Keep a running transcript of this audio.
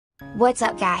What's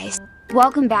up guys?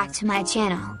 Welcome back to my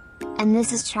channel. And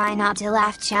this is Try Not to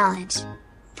Laugh Challenge,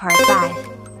 Part 5.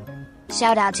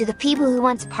 Shout out to the people who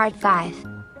want Part 5.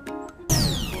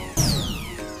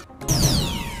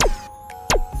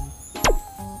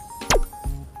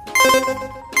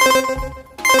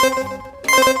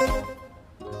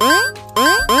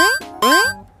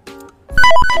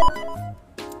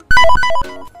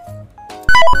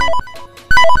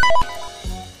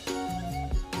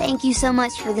 Thank you so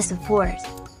much for the support.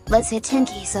 Let's hit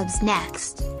 10k subs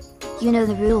next. You know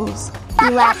the rules.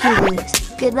 You laugh, you lose.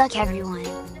 Good luck everyone.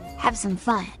 Have some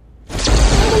fun.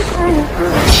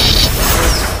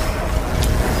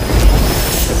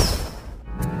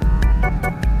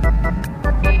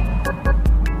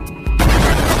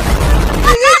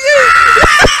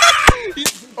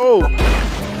 Oh!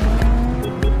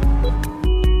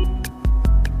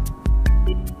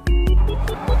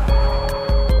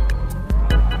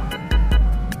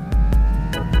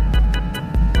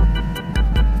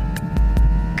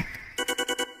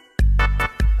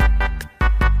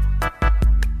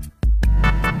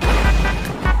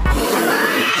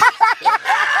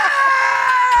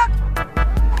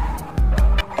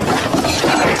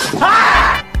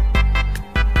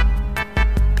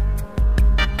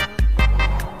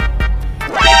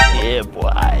 Yeah, boy.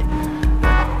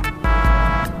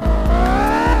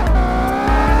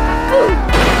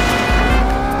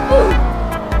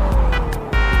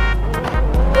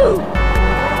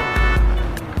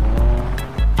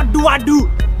 Adu.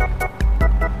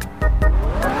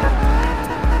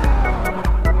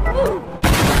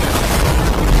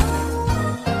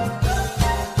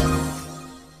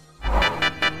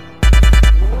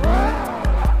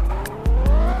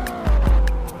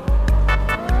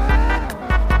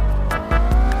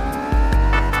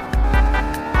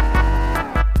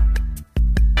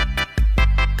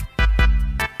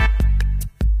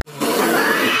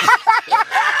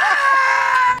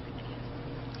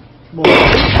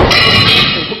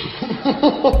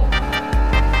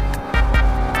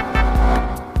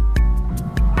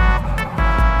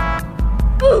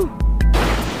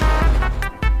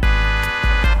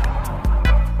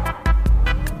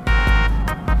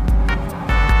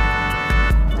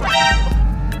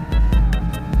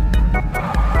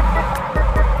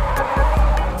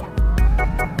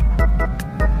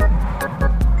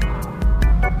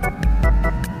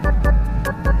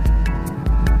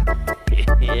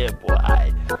 Yeah, boy.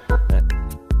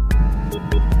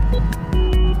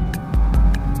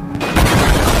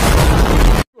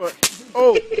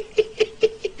 Oh!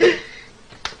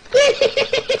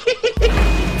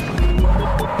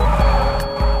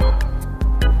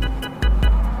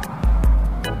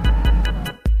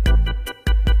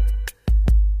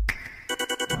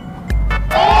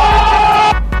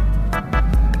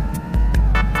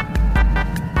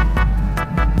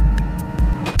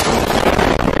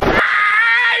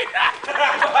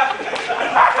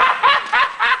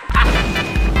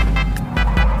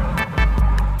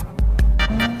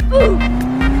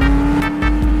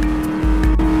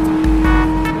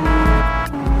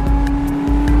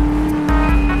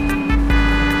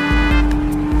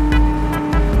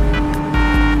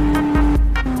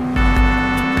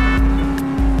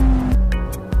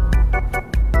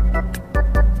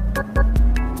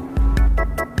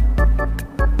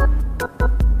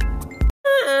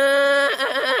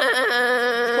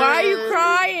 Why are you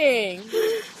crying?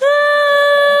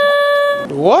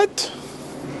 What?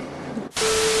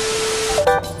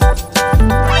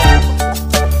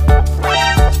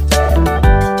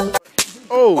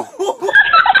 Oh!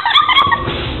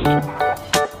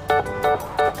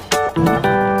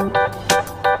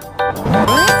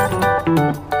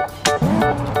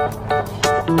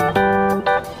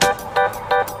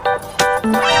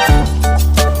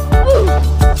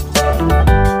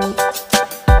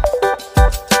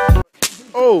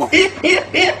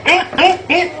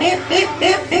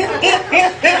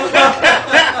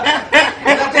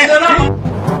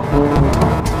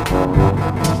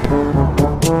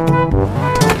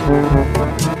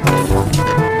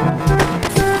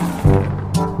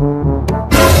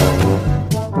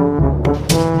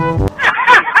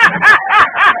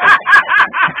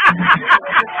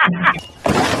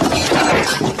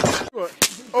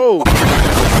 Oh! Oh!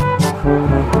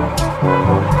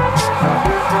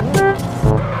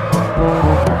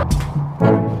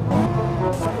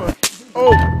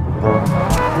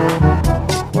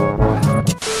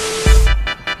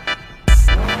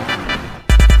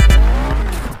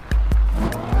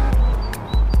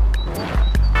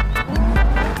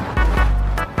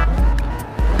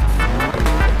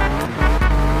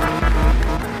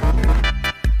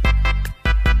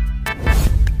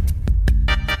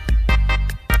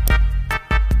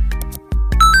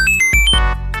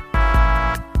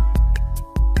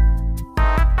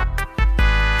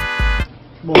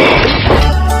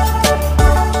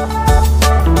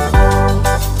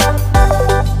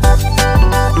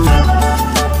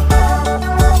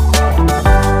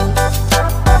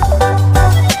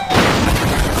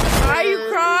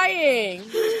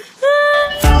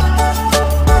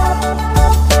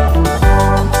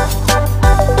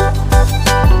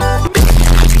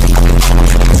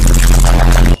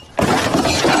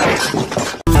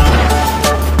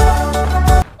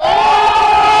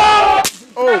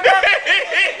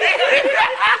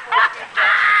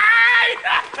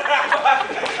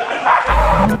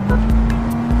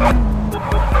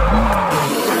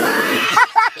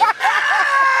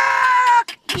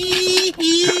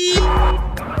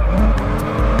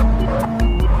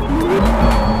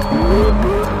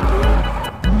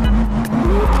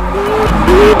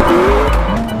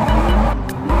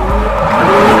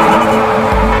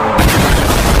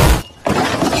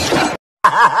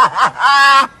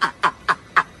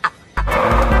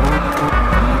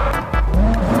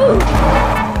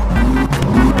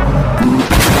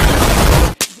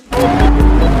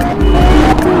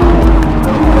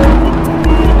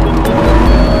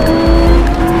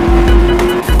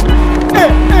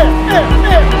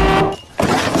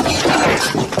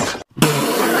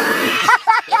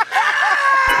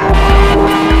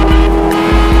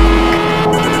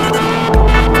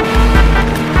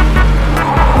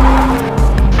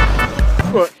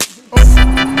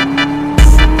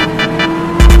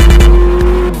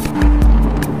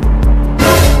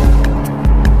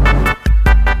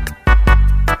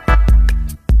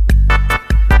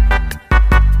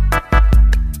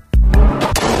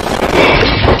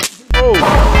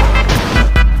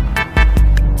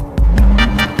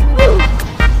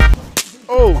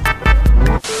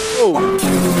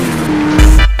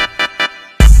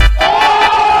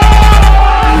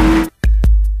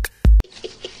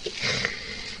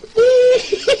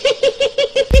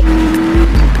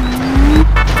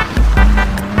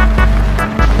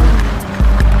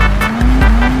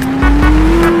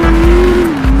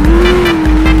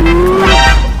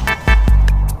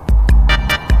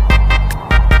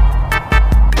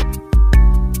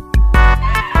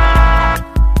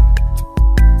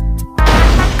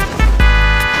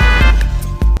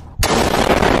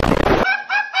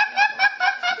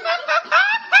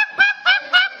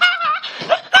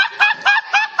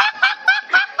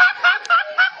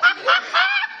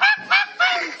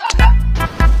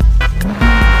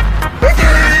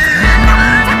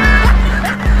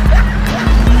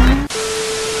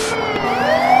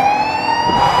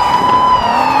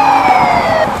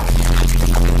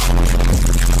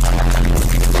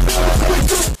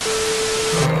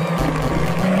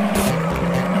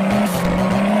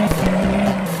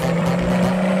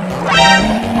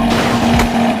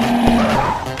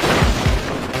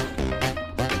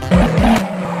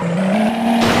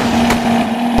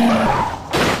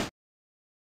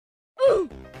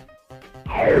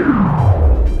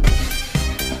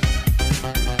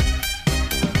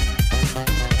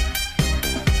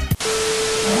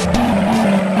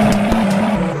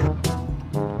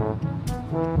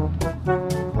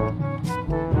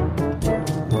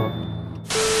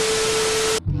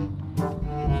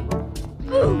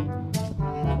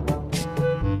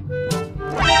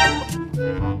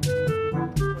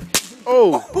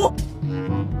 Oh!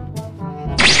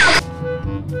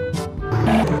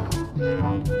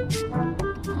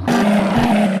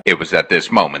 It was at this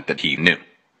moment that he knew.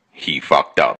 He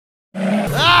fucked up.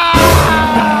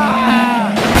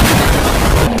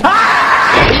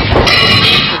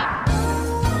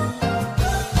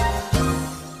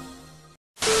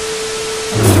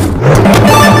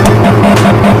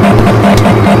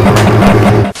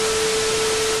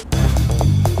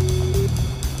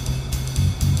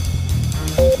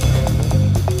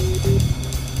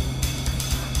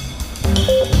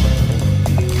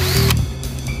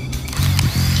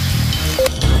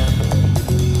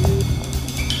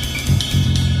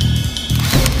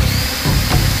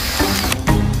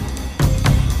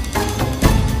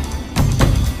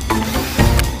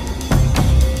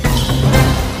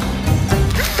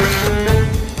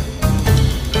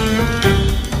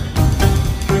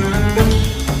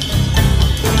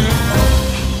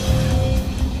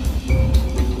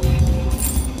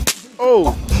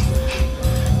 Oh!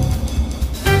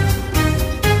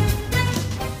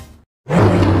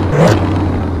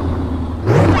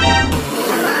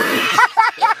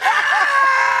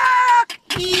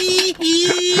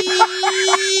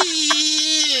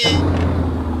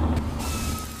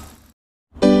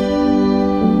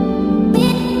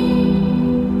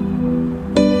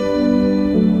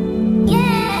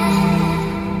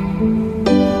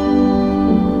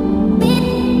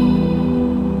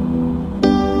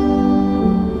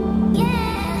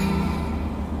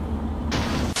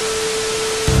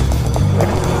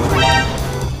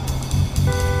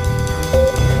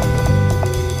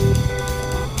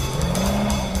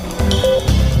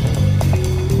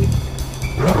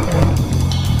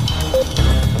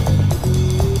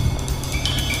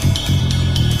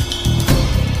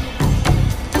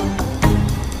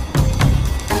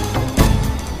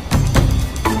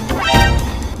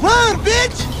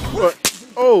 What?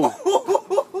 Oh!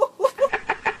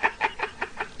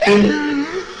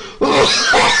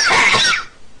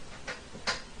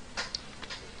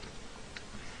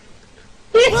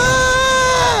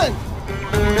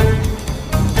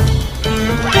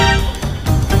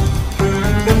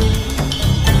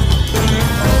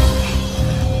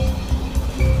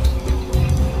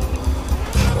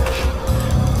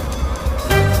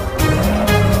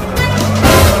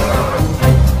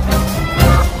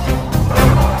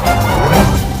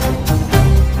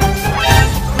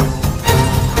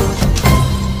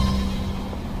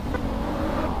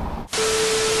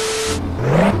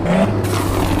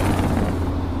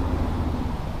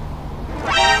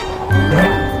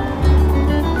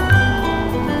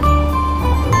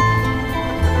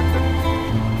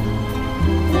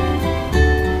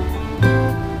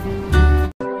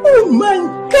 Oh my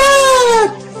God!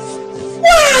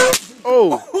 Wow!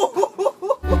 Oh!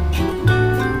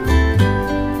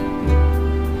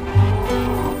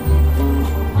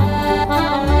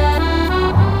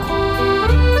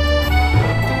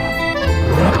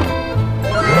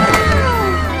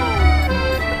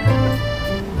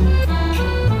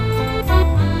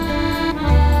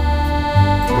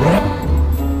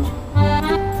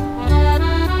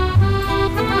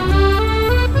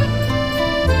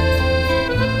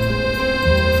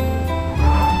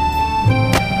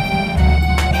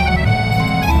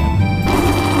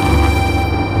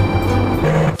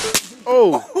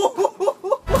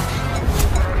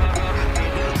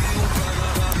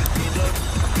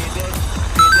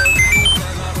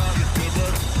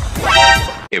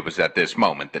 It was at this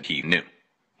moment that he knew.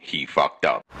 He fucked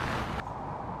up.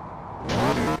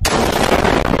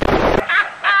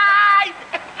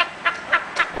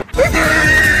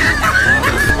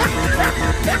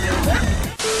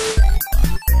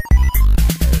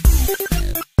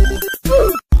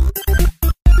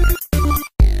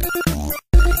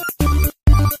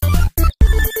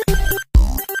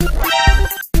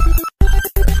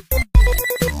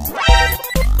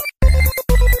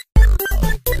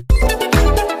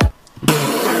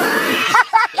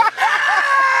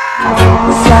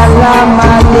 Salam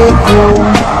alaikum.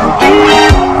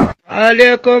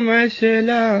 Alaikum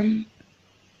assalam.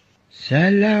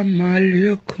 Salam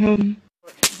alaikum.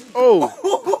 Oh.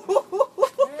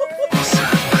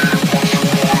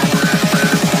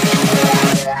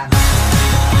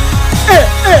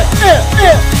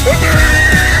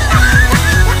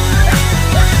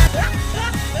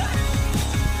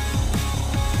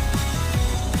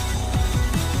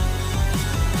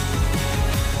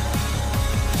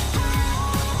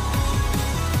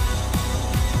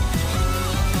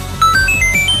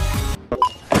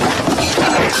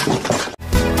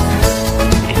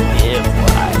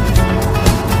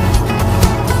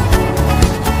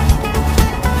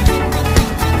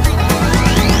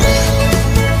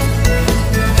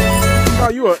 Oh,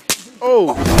 you are.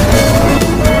 Oh.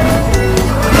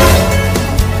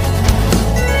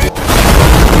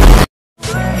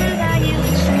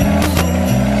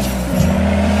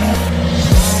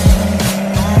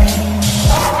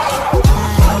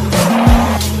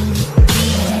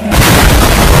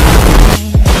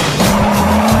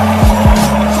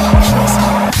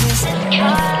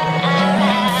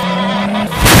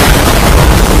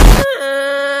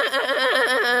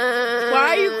 Why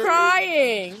are you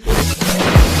crying?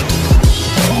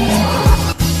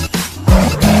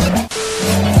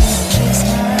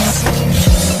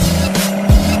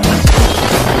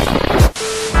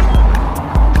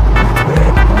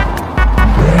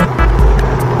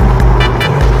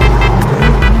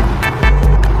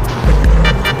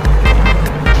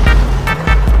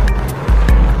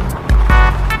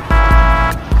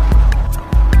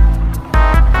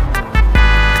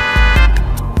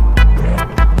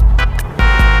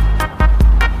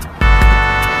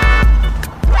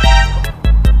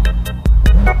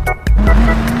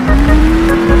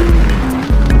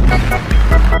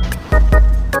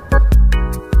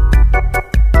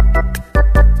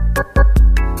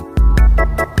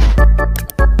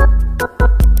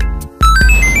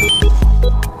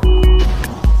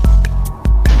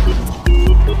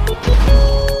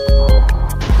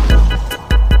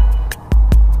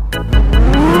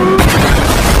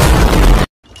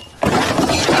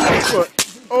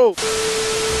 Oh.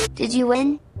 Did you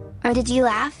win? Or did you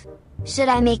laugh? Should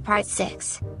I make part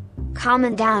 6?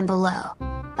 Comment down below.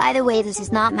 By the way, this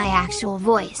is not my actual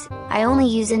voice, I only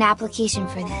use an application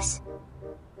for this.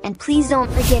 And please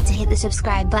don't forget to hit the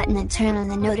subscribe button and turn on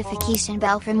the notification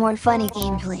bell for more funny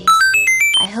gameplays.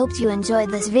 I hope you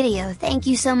enjoyed this video. Thank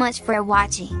you so much for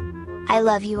watching. I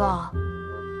love you all.